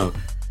final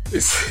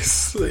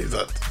is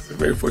a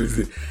very funny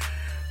thing.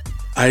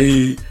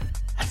 I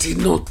did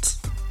not.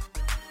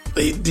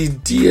 The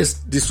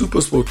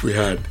SuperSport we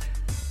had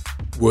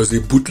was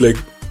a bootleg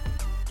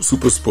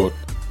SuperSport,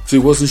 so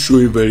it wasn't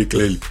showing very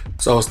clearly.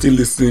 So I was still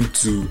listening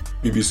to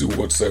BBC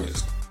World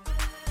Service.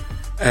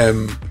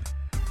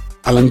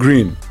 Alan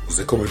Green was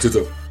the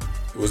commentator.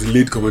 He was the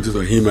lead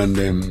commentator. Him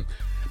and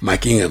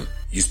Mike Ingham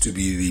used to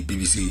be the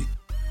BBC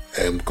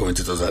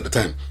commentators at the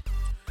time.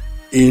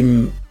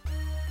 In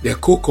their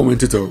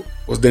co-commentator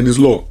was Dennis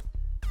Law,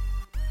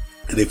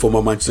 the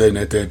former Manchester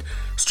United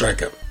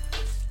striker.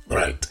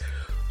 Right.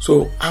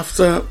 So I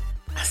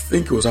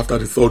think it was after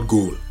the third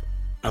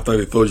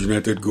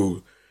United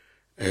goal,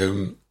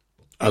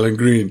 Alan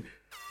Green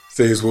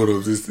says one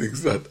of these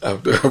things that I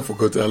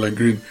forgot. Alan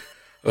Green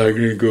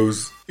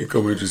goes in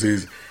commentary,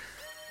 says,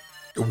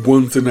 "The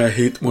one thing I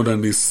hate more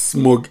than a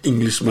smug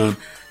Englishman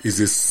is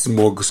a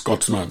smug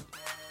Scotsman."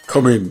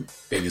 Coming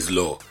Dennis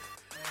Law.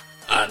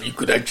 And you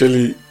could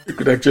actually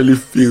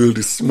feel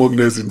the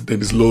smugness in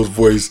Dennis Law's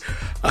voice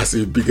as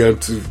he began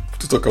to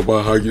talk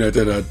about how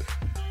United had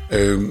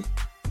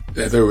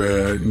they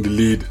were in the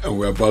lead and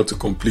were about to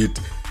complete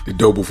the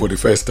double for the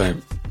first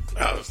time.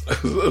 That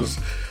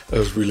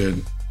was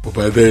brilliant. But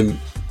by then,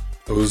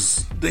 it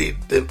was the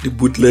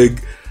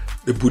bootleg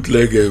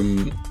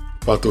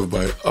part of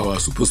by our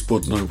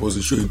SuperSport. Now it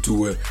wasn't showing too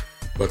well,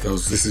 but I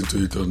was listening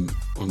to it on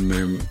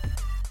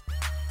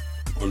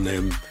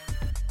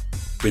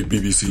the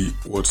BBC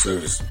World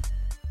Service.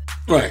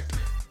 Right.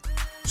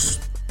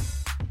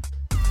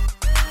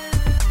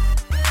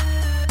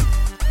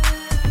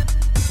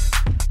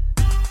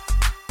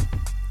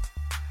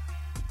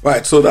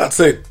 Right, so that's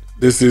it.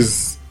 This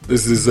is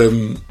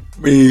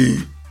me.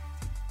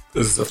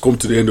 I've come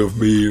to the end of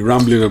me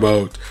rambling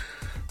about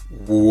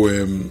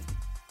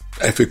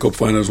FA Cup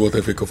finals, what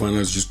FA Cup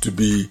finals used to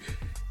be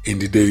in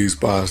the days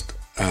past,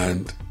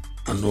 and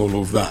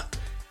all of that.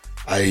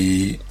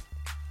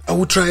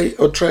 I'll try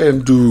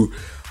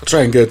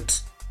and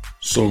get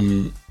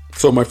some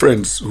of my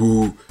friends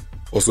who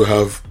also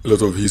have a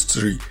lot of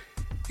history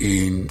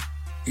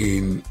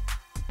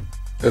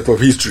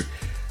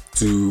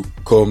to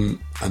come,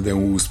 and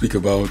then we'll speak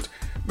about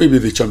maybe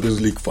the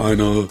Champions League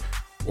final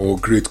or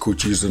great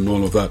coaches and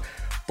all of that.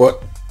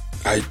 But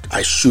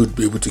I should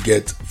be able to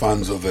get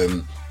fans of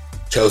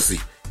Chelsea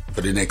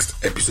for the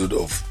next episode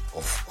of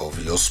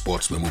your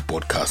Sports Memo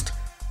podcast.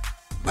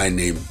 My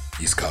name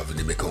is Calvin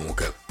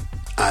Imekonwoka,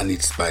 and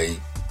it's my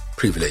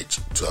privilege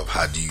to have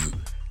had you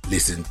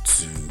listen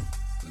to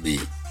me.